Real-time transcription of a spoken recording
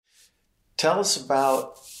Tell us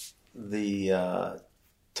about the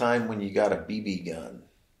time when you got a BB gun.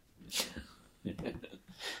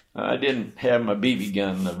 I didn't have my BB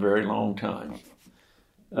gun in a very long time.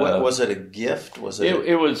 What was it? A gift? Was it?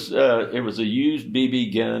 It was a used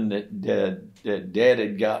BB gun that Dad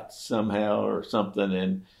had got somehow or something,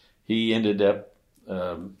 and he ended up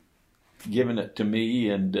giving it to me.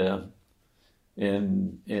 And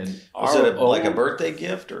was it like a birthday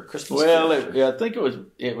gift or a Christmas? Well, gift? I think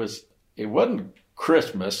it wasn't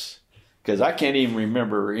Christmas, because I can't even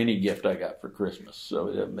remember any gift I got for Christmas, so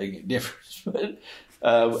it doesn't make any difference. But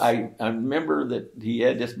I remember that he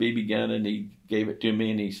had this BB gun and he gave it to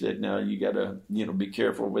me, and he said, "Now you got to be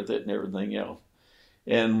careful with it and everything else."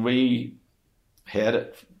 And we had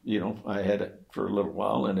it, I had it for a little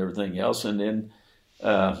while and everything else, and then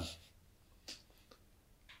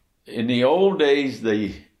in the old days,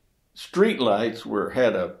 the street lights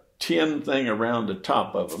had a tin thing around the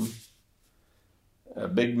top of them, a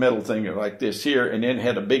big metal thing like this here, and then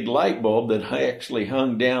had a big light bulb that actually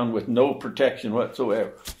hung down with no protection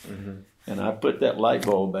whatsoever. Mm-hmm. And I put that light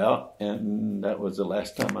bulb out, and that was the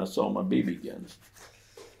last time I saw my BB gun.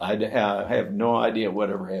 I have no idea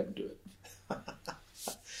whatever happened to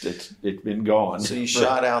it. It's been gone. So you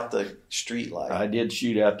shot out the street light. I did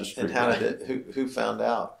shoot out the street light. And how did it? Who found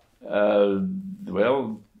out?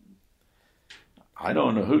 Well, I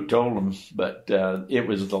don't know who told them, but it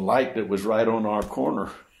was the light that was right on our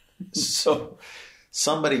corner. So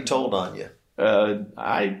somebody told on you.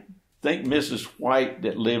 I think Mrs. White,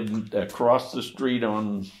 that lived across the street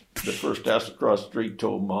on the first house across the street,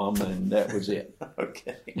 told Mom, and that was it.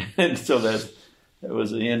 Okay. And so that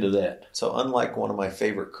was the end of that. So unlike one of my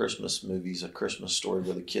favorite Christmas movies, A Christmas Story,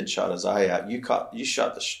 where the kid shot his eye out, you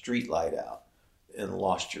shot the street light out and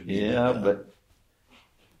lost your BB gun. Yeah, but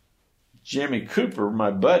Jimmy Cooper,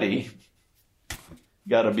 my buddy,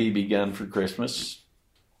 got a BB gun for Christmas,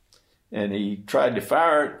 and he tried to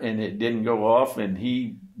fire it, and it didn't go off, and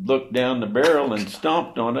he looked down the barrel and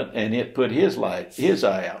stomped on it, and it put his eye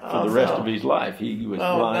out for the rest of his life. He was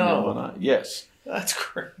blind in one eye. Yes. That's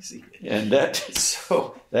crazy. And that's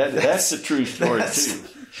a true story, too.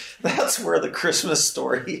 That's where the Christmas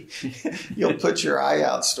story, you'll put your eye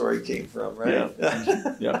out story came from, right?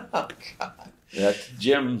 Yeah. Oh, God. That's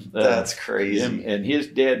Jim. That's crazy. Jim, and his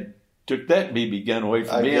dad took that BB gun away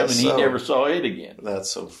from him, and he never saw it again. That's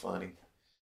so funny.